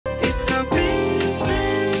It's the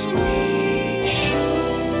Business Week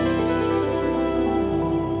Show.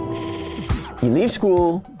 You leave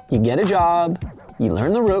school, you get a job, you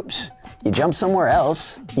learn the ropes, you jump somewhere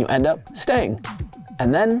else, you end up staying.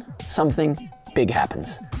 And then something big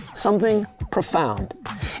happens. Something profound.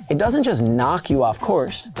 It doesn't just knock you off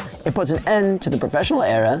course, it puts an end to the professional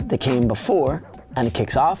era that came before, and it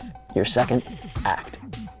kicks off your second act.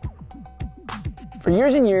 For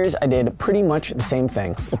years and years, I did pretty much the same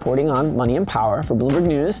thing, reporting on money and power for Bloomberg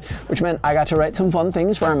News, which meant I got to write some fun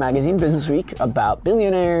things for our magazine Businessweek about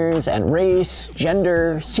billionaires and race,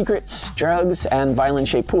 gender, secrets, drugs, and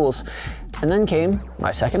violin-shaped pools. And then came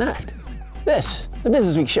my second act. This, the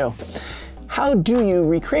Businessweek show. How do you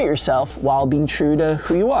recreate yourself while being true to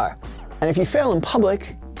who you are? And if you fail in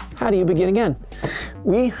public, how do you begin again?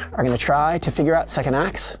 We are going to try to figure out second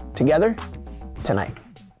acts together tonight.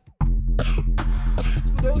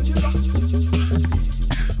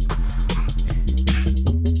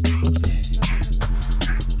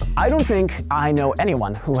 I don't think I know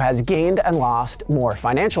anyone who has gained and lost more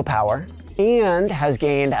financial power and has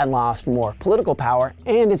gained and lost more political power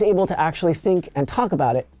and is able to actually think and talk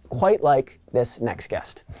about it quite like this next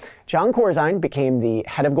guest. Jon Corzine became the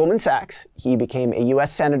head of Goldman Sachs. He became a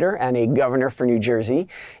US senator and a governor for New Jersey.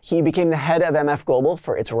 He became the head of MF Global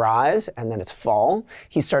for its rise and then its fall.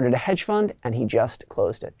 He started a hedge fund and he just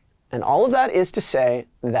closed it. And all of that is to say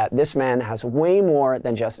that this man has way more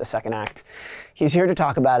than just a second act. He's here to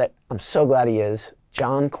talk about it. I'm so glad he is.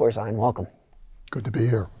 Jon Corzine, welcome. Good to be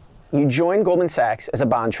here. You joined Goldman Sachs as a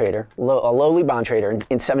bond trader, a lowly bond trader in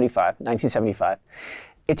 1975.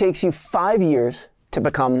 It takes you 5 years to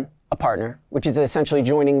become a partner, which is essentially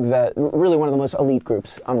joining really one of the most elite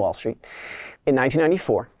groups on Wall Street. In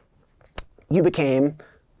 1994, you became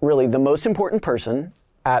really the most important person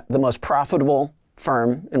at the most profitable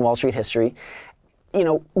firm in Wall Street history,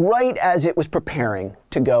 right as it was preparing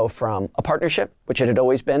to go from a partnership, which it had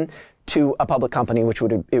always been, to a public company, which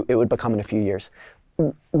it would become in a few years.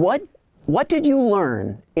 What did you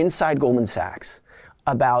learn inside Goldman Sachs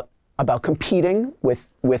about competing with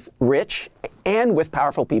rich and with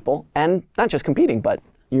powerful people, and not just competing, but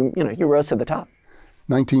you rose to the top?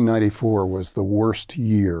 1994 was the worst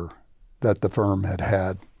year that the firm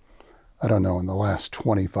had, I don't know, in the last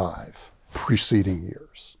 25 preceding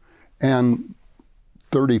years. And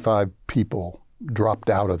 35 people dropped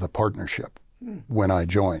out of the partnership when I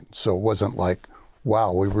joined. So it wasn't like,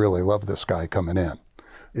 wow, we really love this guy coming in.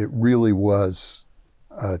 It really was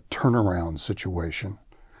a turnaround situation,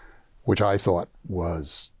 which I thought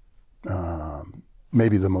was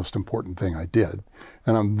maybe the most important thing I did.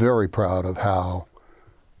 And I'm very proud of how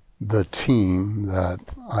the team that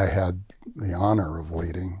I had the honor of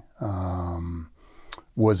leading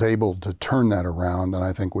was able to turn that around. And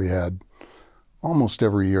I think we had almost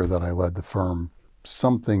every year that I led the firm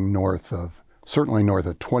something certainly north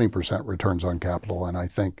of 20% returns on capital, and I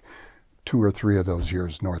think 2 or 3 of those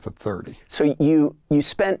years north of 30. So you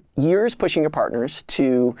spent years pushing your partners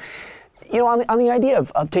to, on the idea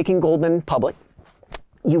of taking Goldman public.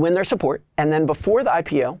 You win their support, and then before the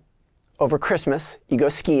IPO, over Christmas, you go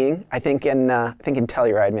skiing. I think in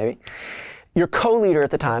Telluride maybe. Your co-leader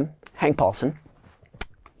at the time, Hank Paulson,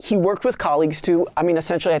 he worked with colleagues to,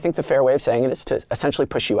 essentially, I think the fair way of saying it is to essentially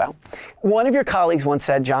push you out. One of your colleagues once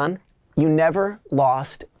said, Jon, you never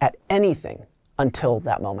lost at anything until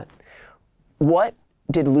that moment. What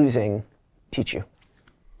did losing teach you?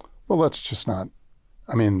 Well, that's just not,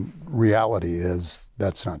 reality is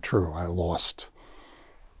that's not true. I lost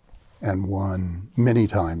and won many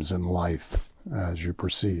times in life as you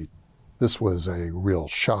proceed. This was a real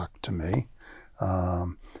shock to me.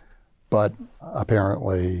 But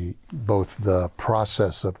apparently both the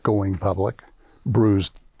process of going public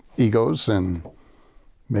bruised egos and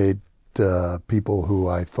made people who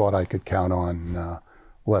I thought I could count on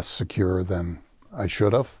less secure than I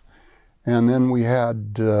should have. And then we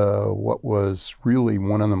had what was really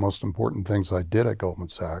one of the most important things I did at Goldman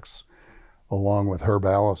Sachs, along with Herb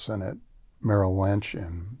Allison at Merrill Lynch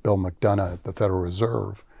and Bill McDonough at the Federal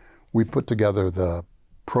Reserve. We put together the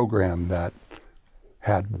program that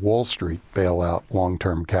had Wall Street bail out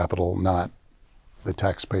long-term capital, not the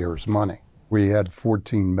taxpayers' money. We had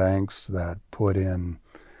 14 banks that put in,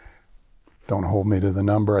 don't hold me to the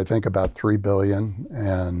number, I think about $3 billion,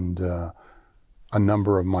 and a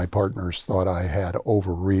number of my partners thought I had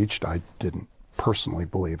overreached. I didn't personally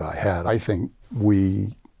believe I had. I think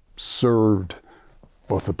we served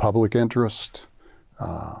both the public interest,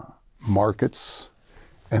 markets,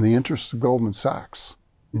 and the interests of Goldman Sachs.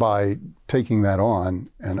 by taking that on,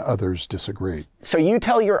 and others disagreed. So you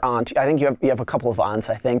tell your aunt, I think you have a couple of aunts,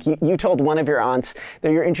 I think. You told one of your aunts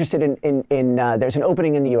that you're interested in there's an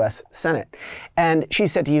opening in the U.S. Senate. And she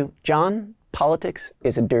said to you, Jon, politics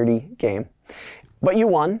is a dirty game. But you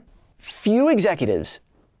won. Few executives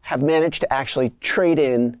have managed to actually trade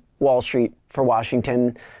in Wall Street for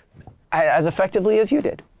Washington as effectively as you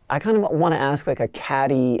did. I kind of want to ask like a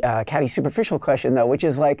catty superficial question though, which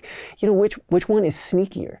is like, which one is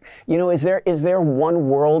sneakier? Is there one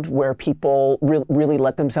world where people really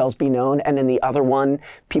let themselves be known, and in the other one,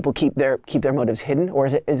 people keep their motives hidden, or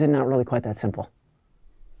is it not really quite that simple?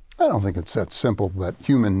 I don't think it's that simple, but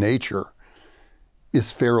human nature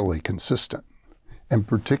is fairly consistent, and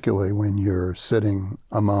particularly when you're sitting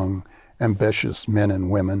among ambitious men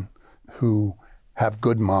and women who have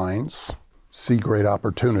good minds, see great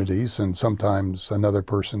opportunities, and sometimes another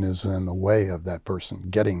person is in the way of that person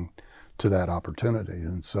getting to that opportunity.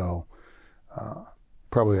 And so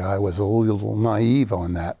probably I was a little naive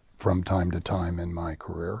on that from time to time in my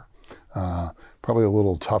career. Probably a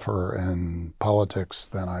little tougher in politics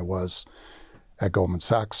than I was at Goldman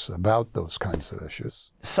Sachs about those kinds of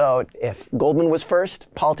issues. So if Goldman was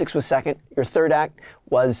first, politics was second, your third act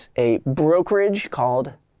was a brokerage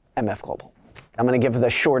called MF Global. I'm going to give the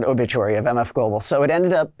short obituary of MF Global. So it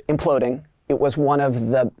ended up imploding. It was one of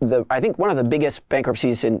I think one of the biggest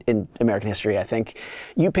bankruptcies in American history, I think.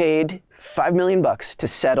 You paid $5 million to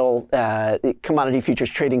settle the Commodity Futures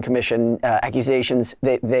Trading Commission accusations.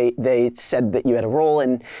 They said that you had a role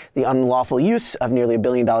in the unlawful use of nearly $1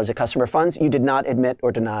 billion of customer funds. You did not admit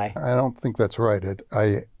or deny. I don't think that's right.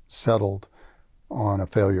 I settled on a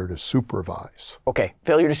failure to supervise. Okay,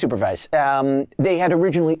 failure to supervise. They had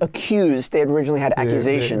originally had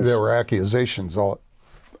accusations. There were accusations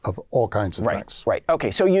of all kinds of things. Right.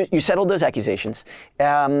 Okay, so you settled those accusations.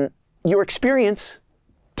 Your experience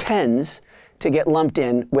tends to get lumped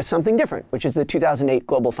in with something different, which is the 2008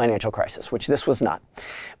 global financial crisis, which this was not.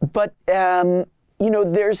 But I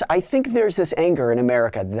think there's this anger in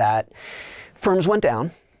America that firms went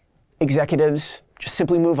down, executives just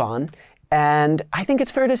simply move on. And I think it's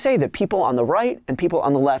fair to say that people on the right and people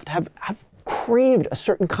on the left have craved a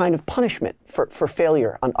certain kind of punishment for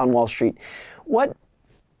failure on Wall Street. What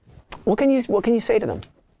can you say to them?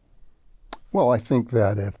 Well, I think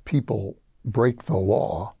that if people break the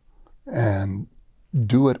law and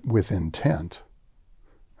do it with intent,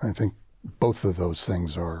 I think both of those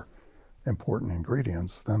things are important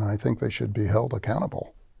ingredients, then I think they should be held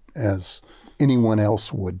accountable as anyone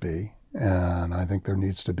else would be. And I think there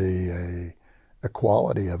needs to be a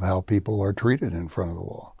equality of how people are treated in front of the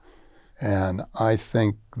law. And I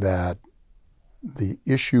think that the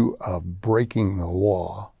issue of breaking the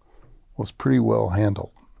law was pretty well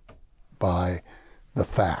handled by the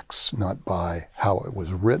facts, not by how it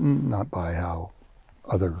was written, not by how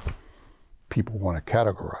other people want to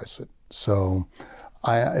categorize it. So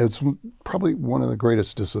it's probably one of the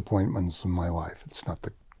greatest disappointments in my life. It's not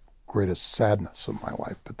the greatest sadness of my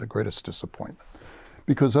life, but the greatest disappointment,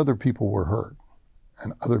 because other people were hurt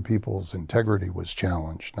and other people's integrity was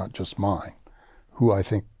challenged, not just mine, who I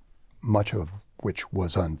think much of which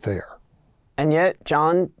was unfair. And yet,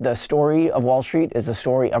 Jon, the story of Wall Street is a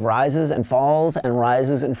story of rises and falls and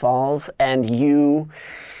rises and falls, and you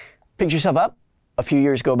pick yourself up, a few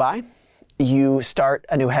years go by, you start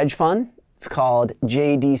a new hedge fund. It's called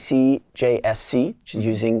JDC-JSC, which is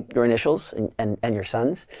using your initials and your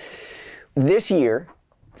son's. This year,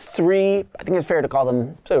 I think it's fair to call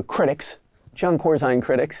them sort of critics, Jon Corzine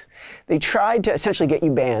critics, they tried to essentially get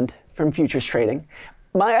you banned from futures trading.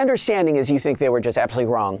 My understanding is you think they were just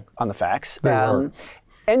absolutely wrong on the facts. They were.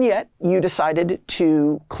 And yet, you decided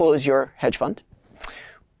to close your hedge fund.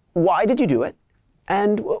 Why did you do it?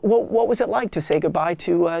 And what was it like to say goodbye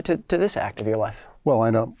to this act of your life? Well,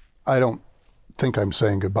 I don't think I'm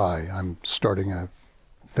saying goodbye. I'm starting a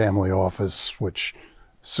family office, which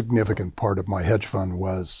significant part of my hedge fund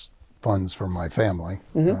was funds for my family.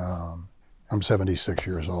 Mm-hmm. I'm 76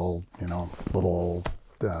 years old, a little old.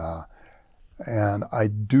 And I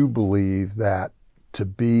do believe that to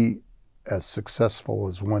be as successful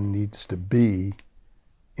as one needs to be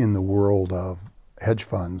in the world of hedge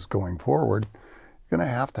funds going forward, you're going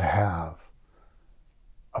to have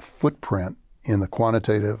a footprint in the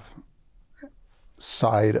quantitative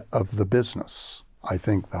side of the business. I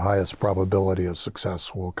think the highest probability of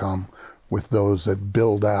success will come with those that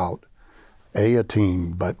build out a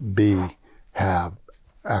team, but B, have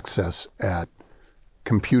access at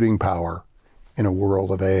computing power in a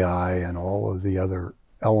world of AI and all of the other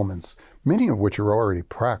elements, many of which are already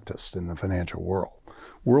practiced in the financial world.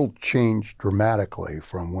 World changed dramatically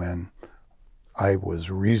from when I was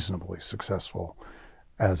reasonably successful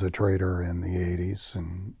as a trader in the 80s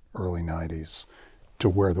and early 90s to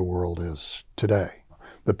where the world is today.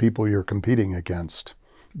 The people you're competing against,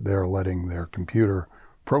 they're letting their computer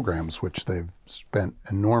programs, which they've spent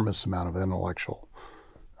enormous amount of intellectual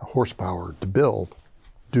horsepower to build,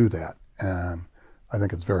 do that. And I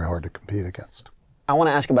think it's very hard to compete against. I want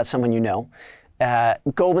to ask about someone you know.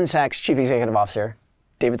 Goldman Sachs Chief Executive Officer,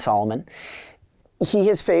 David Solomon. He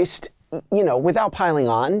has faced, without piling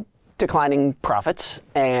on, declining profits,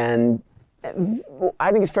 and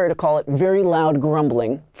I think it's fair to call it very loud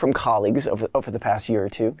grumbling from colleagues over the past year or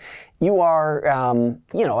two. You are,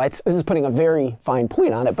 this is putting a very fine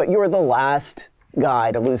point on it, but you're the last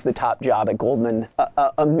guy to lose the top job at Goldman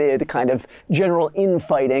amid kind of general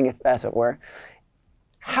infighting, as it were.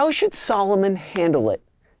 How should Solomon handle it?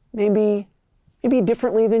 Maybe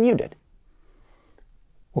differently than you did.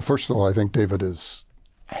 Well, first of all, I think David is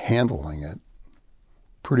handling it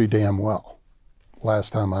pretty damn well.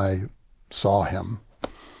 Last time I saw him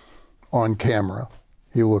on camera,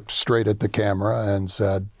 he looked straight at the camera and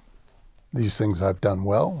said, these things I've done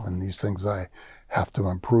well and these things I have to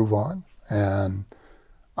improve on. And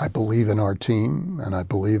I believe in our team and I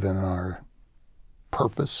believe in our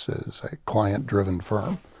purpose as a client-driven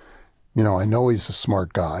firm. I know he's a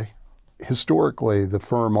smart guy. Historically, the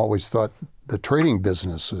firm always thought the trading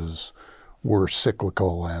businesses were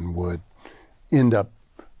cyclical and would end up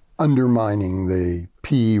undermining the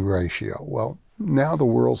PE ratio. Well, now the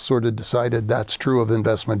world sort of decided that's true of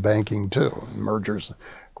investment banking too, mergers,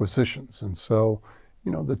 acquisitions. And so,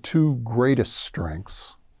 the two greatest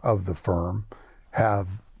strengths of the firm have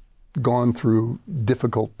gone through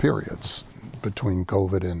difficult periods between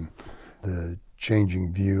COVID and the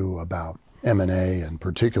changing view about M&A in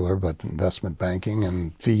particular, but investment banking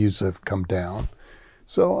and fees have come down.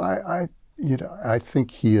 So I think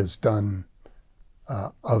he has done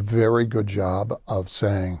a very good job of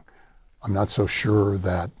saying, I'm not so sure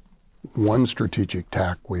that one strategic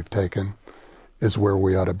tack we've taken is where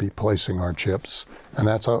we ought to be placing our chips, and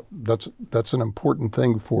that's an important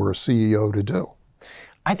thing for a CEO to do.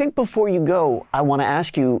 I think before you go, I want to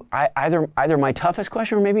ask you either my toughest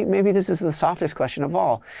question, or maybe this is the softest question of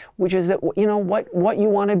all, which is that what you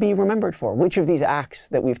want to be remembered for. Which of these acts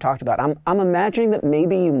that we've talked about? I'm imagining that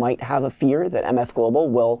maybe you might have a fear that MF Global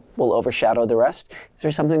will overshadow the rest. Is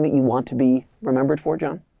there something that you want to be remembered for,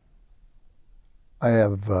 Jon? I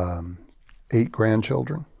have 8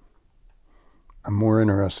 grandchildren. I'm more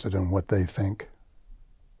interested in what they think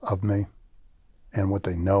of me and what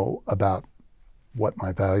they know about what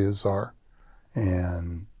my values are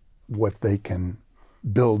and what they can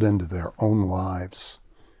build into their own lives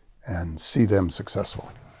and see them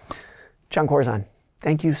successful. Jon Corzine,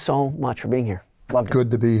 thank you so much for being here. Loved it.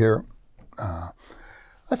 Good to be here.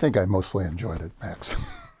 I think I mostly enjoyed it, Max.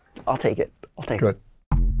 I'll take it. Good.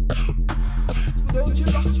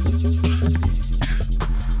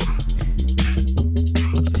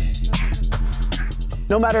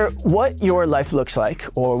 No matter what your life looks like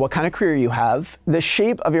or what kind of career you have, the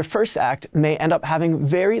shape of your first act may end up having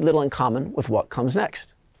very little in common with what comes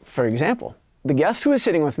next. For example, the guest who is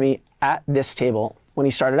sitting with me at this table, when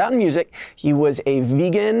he started out in music, he was a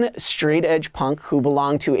vegan, straight-edge punk who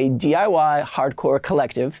belonged to a DIY hardcore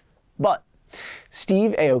collective. But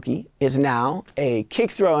Steve Aoki is now a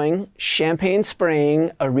cake-throwing,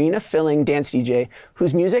 champagne-spraying, arena-filling dance DJ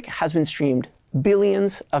whose music has been streamed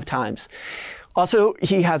billions of times. Also,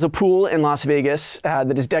 he has a pool in Las Vegas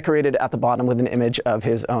that is decorated at the bottom with an image of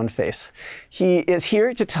his own face. He is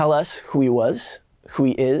here to tell us who he was, who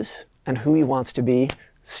he is, and who he wants to be.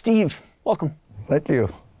 Steve, welcome. Thank you.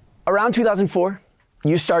 Around 2004,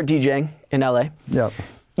 you start DJing in LA. Yep.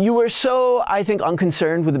 You were so, I think,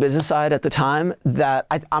 unconcerned with the business side at the time that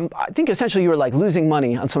I think essentially you were like losing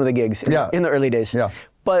money on some of the gigs in the early days. Yeah.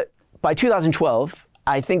 But by 2012,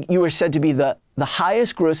 I think you were said to be the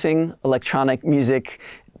highest grossing electronic music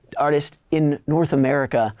artist in North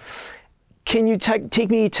America. Can you take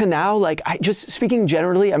me to now? Like, just speaking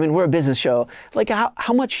generally, I mean, we're a business show. Like,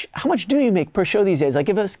 how much do you make per show these days? Like,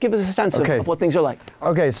 give us a sense of what things are like.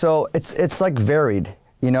 Okay, so it's like varied.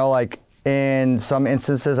 Like in some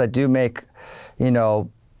instances, I do make, in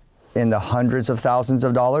the hundreds of thousands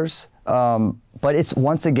of dollars. But it's,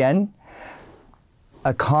 once again,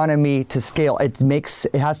 economy to scale. It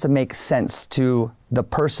has to make sense to the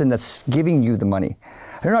person that's giving you the money.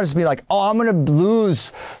 They're not just be like, oh, I'm gonna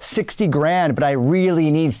lose 60 grand, but I really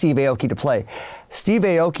need Steve Aoki to play. Steve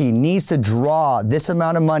Aoki needs to draw this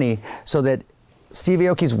amount of money so that Steve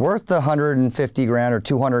Aoki's worth the 150 grand or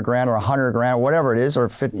 200 grand or 100 grand, whatever it is, or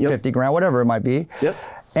 50 grand, whatever it might be. Yep.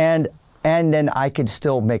 And then I could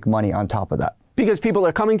still make money on top of that. Because people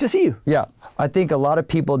are coming to see you. Yeah. I think a lot of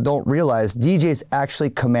people don't realize DJs actually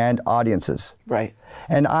command audiences. Right.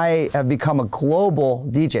 And I have become a global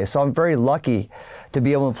DJ, so I'm very lucky to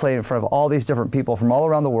be able to play in front of all these different people from all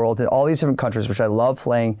around the world in all these different countries, which I love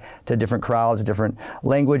playing to different crowds, different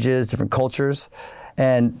languages, different cultures.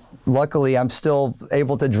 And luckily, I'm still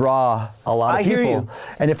able to draw a lot of people. Hear you.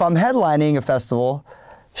 And if I'm headlining a festival,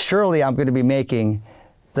 surely I'm going to be making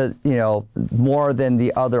more than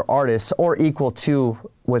the other artists or equal to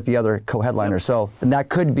with the other co-headliners. So, and that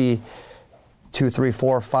could be 2, 3,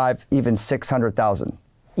 4, 5, even 600,000.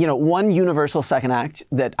 One universal second act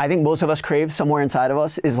that I think most of us crave somewhere inside of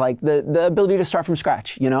us is like the ability to start from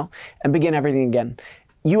scratch, and begin everything again.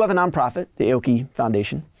 You have a nonprofit, the Aoki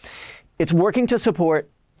Foundation. It's working to support,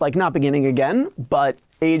 like, not beginning again, but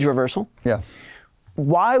age reversal. Yeah.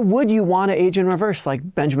 Why would you want to age in reverse,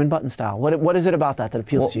 like Benjamin Button style? What is it about that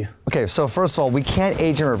appeals to you? Okay, so first of all, we can't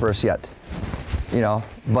age in reverse yet,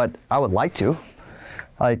 but I would like to.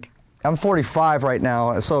 Like, I'm 45 right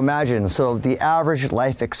now, so imagine, the average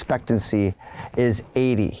life expectancy is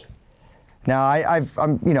 80. Now,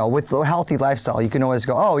 I'm with a healthy lifestyle, you can always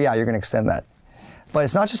go, oh yeah, you're going to extend that. But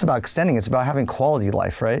it's not just about extending, it's about having quality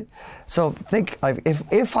life, right? So think, like,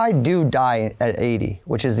 if I do die at 80,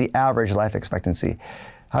 which is the average life expectancy,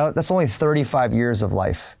 that's only 35 years of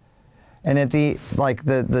life. And at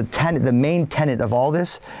the main tenet of all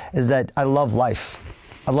this is that I love life.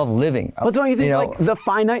 I love living. But don't you think, like, the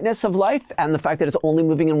finiteness of life and the fact that it's only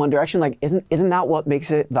moving in one direction, like, isn't that what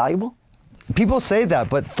makes it valuable? People say that,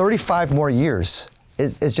 but 35 more years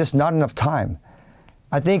is just not enough time.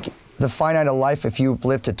 I think the finite of life, if you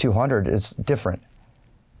live to 200, is different.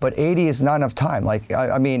 But 80 is not enough time. Like,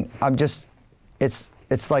 it's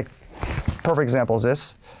like, perfect example is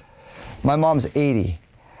this. My mom's 80.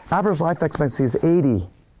 Average life expectancy is 80.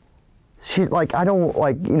 She's like,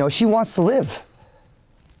 she wants to live.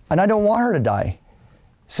 And I don't want her to die.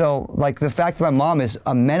 So, like, the fact that my mom is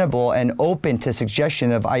amenable and open to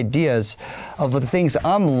suggestion of ideas of the things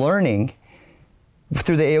I'm learning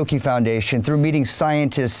through the Aoki Foundation, through meeting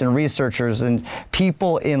scientists and researchers and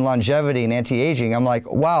people in longevity and anti-aging, I'm like,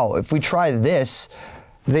 wow, if we try this,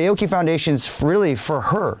 the Aoki Foundation's really for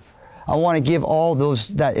her. I want to give all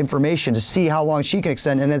that information to see how long she can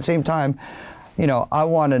extend, and at the same time, I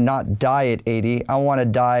want to not die at 80. I want to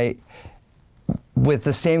die with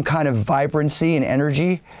the same kind of vibrancy and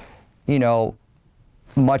energy,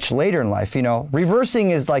 much later in life.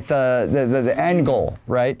 Reversing is like the end goal,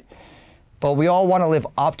 right? But we all want to live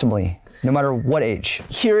optimally, no matter what age.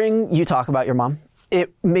 Hearing you talk about your mom,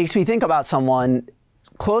 it makes me think about someone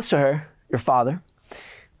close to her, your father.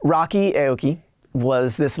 Rocky Aoki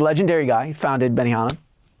was this legendary guy, he founded Benihana.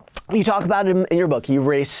 You talk about him in your book. He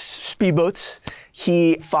raced speedboats.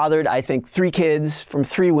 He fathered, I think, 3 kids from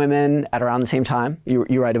 3 women at around the same time,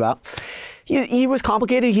 you write about. He was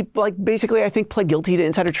complicated. He, like, basically, I think, pled guilty to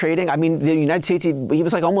insider trading. I mean, the United States, he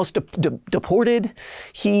was, like, almost deported.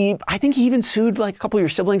 I think he even sued, like, a couple of your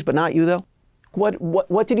siblings, but not you, though.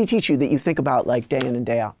 What did he teach you that you think about, like, day in and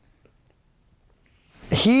day out?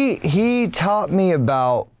 He taught me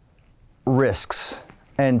about risks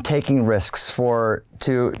and taking risks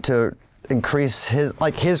to increase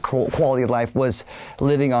his quality of life was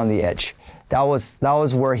living on the edge. That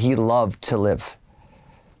was where he loved to live.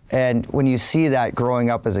 And when you see that growing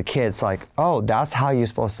up as a kid, it's like, oh, that's how you're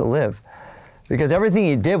supposed to live. Because everything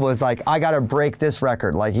he did was like, I got to break this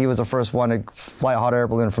record. Like, he was the first one to fly a hot air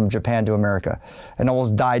balloon from Japan to America and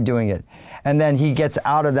almost died doing it. And then he gets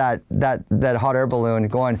out of that hot air balloon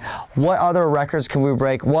going, what other records can we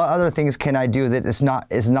break? What other things can I do that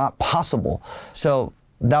is not possible? So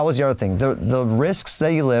that was the other thing. The risks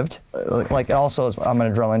that he lived, like, also, I'm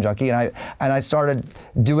an adrenaline junkie, and I started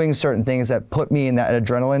doing certain things that put me in that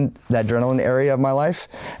adrenaline area of my life.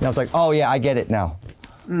 And I was like, oh yeah, I get it now.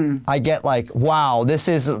 I get, like, wow, this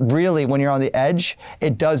is really, when you're on the edge,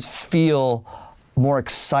 it does feel more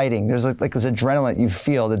exciting. There's like this adrenaline you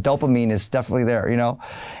feel. The dopamine is definitely there,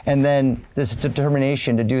 And then this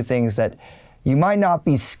determination to do things that you might not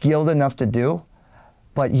be skilled enough to do,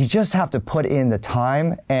 but you just have to put in the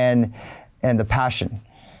time and the passion.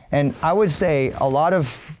 And I would say a lot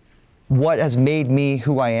of what has made me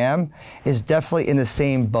who I am is definitely in the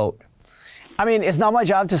same boat. I mean, it's not my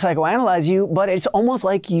job to psychoanalyze you, but it's almost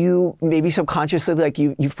like you, maybe subconsciously, like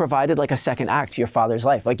you've provided like a second act to your father's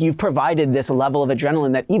life. Like, you've provided this level of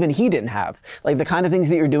adrenaline that even he didn't have. Like, the kind of things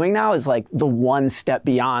that you're doing now is like the one step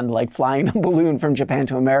beyond, like, flying a balloon from Japan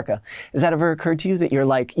to America. Has that ever occurred to you that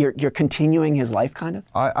you're continuing his life, kind of?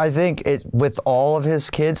 I think with all of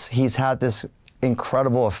his kids, he's had this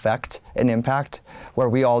incredible effect and impact where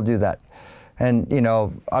we all do that. And, I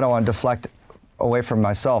don't want to deflect away from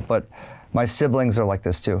myself, but my siblings are like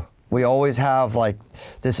this too. We always have like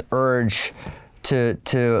this urge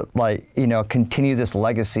to like, you know, continue this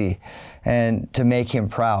legacy and to make him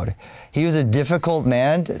proud. He was a difficult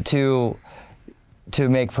man to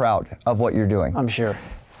make proud of what you're doing. I'm sure.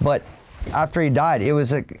 But after he died, it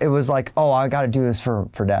was like, oh, I got to do this for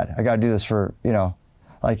Dad. I got to do this for, you know,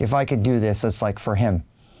 like if I could do this, it's like for him.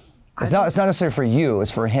 It's not necessarily for you,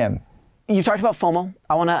 it's for him. You've talked about FOMO.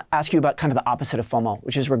 I want to ask you about kind of the opposite of FOMO,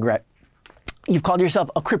 which is regret. You've called yourself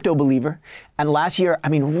a crypto believer, and last year, I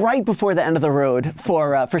mean, right before the end of the road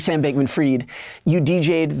for Sam Bankman-Fried, you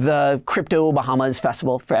DJ'd the Crypto Bahamas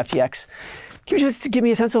Festival for FTX. Can you just give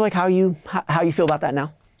me a sense of like how you feel about that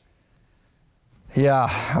now?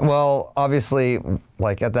 Yeah, well, obviously,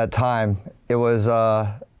 like at that time, it was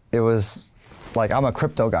like I'm a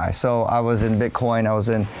crypto guy, so I was in Bitcoin, I was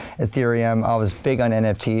in Ethereum, I was big on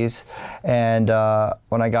NFTs, and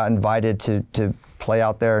when I got invited to play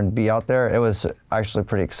out there and be out there, it was actually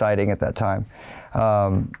pretty exciting at that time.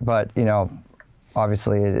 But you know,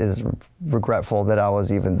 obviously, it is regretful that I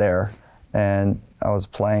was even there and I was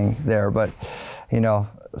playing there. But you know,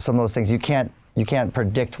 some of those things you can't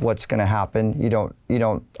predict what's going to happen. You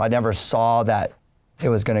don't. I never saw that it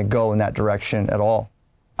was going to go in that direction at all.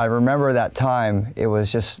 I remember that time, it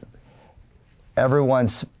was just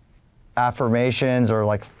everyone's affirmations or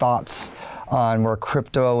like thoughts on where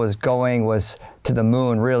crypto was going was to the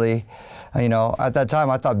moon, really. You know, at that time,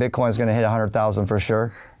 I thought Bitcoin was going to hit 100,000 for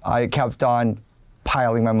sure. I kept on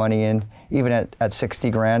piling my money in. Even at 60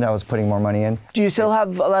 grand, I was putting more money in. Do you still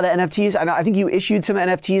have a lot of NFTs? I think you issued some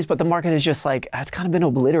NFTs, but the market is just like, it's kind of been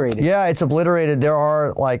obliterated. Yeah, it's obliterated. There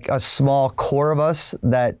are like a small core of us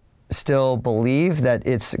that still believe that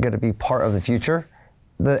it's going to be part of the future.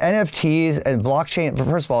 The NFTs and blockchain,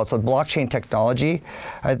 first of all, it's a blockchain technology,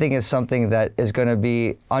 I think is something that is going to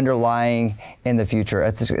be underlying in the future.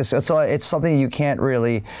 It's something you can't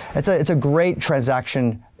really, it's a great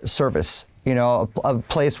transaction service, you know, a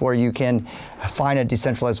place where you can find a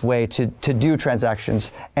decentralized way to do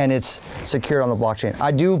transactions, and it's secured on the blockchain.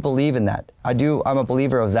 I do believe in that. I'm a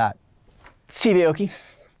believer of that. Steve Aoki,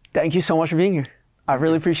 thank you so much for being here. I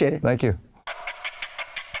really appreciate it. Thank you.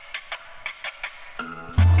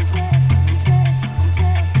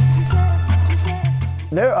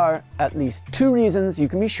 There are at least two reasons you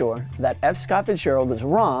can be sure that F. Scott Fitzgerald was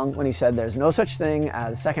wrong when he said there's no such thing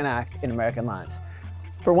as a second act in American lives.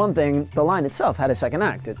 For one thing, the line itself had a second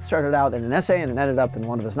act. It started out in an essay and it ended up in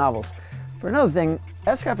one of his novels. For another thing,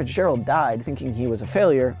 F. Scott Fitzgerald died thinking he was a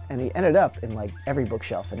failure, and he ended up in like every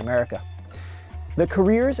bookshelf in America. The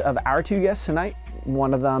careers of our two guests tonight,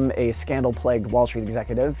 one of them a scandal-plagued Wall Street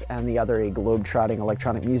executive and the other a globe-trotting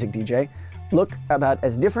electronic music DJ, look about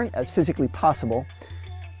as different as physically possible.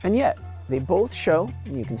 And yet, they both show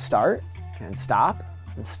you can start and stop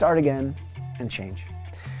and start again and change.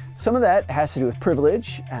 Some of that has to do with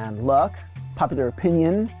privilege and luck, popular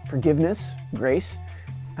opinion, forgiveness, grace,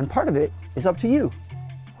 and part of it is up to you.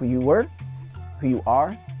 Who you were, who you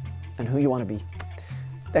are, and who you want to be.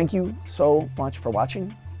 Thank you so much for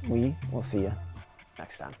watching. We will see you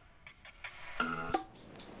next time.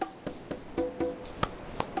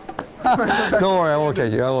 Don't worry, I won't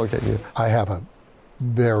kick you. I won't kick you. I have a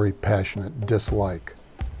very passionate dislike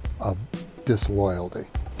of disloyalty.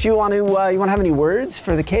 Do you want to have any words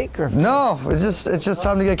for the cake, or? No, it's just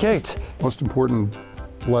time to get caked. Most important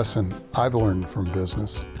lesson I've learned from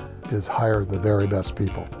business is hire the very best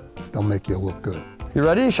people. They'll make you look good. You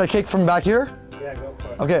ready? Should I cake from back here? Yeah, go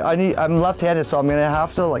for it. Okay, I'm left-handed, so I'm gonna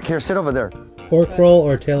have to like, here, sit over there. Pork roll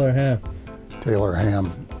or Taylor ham? Taylor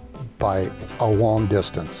ham by a long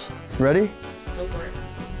distance. Ready? Go for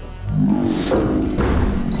it.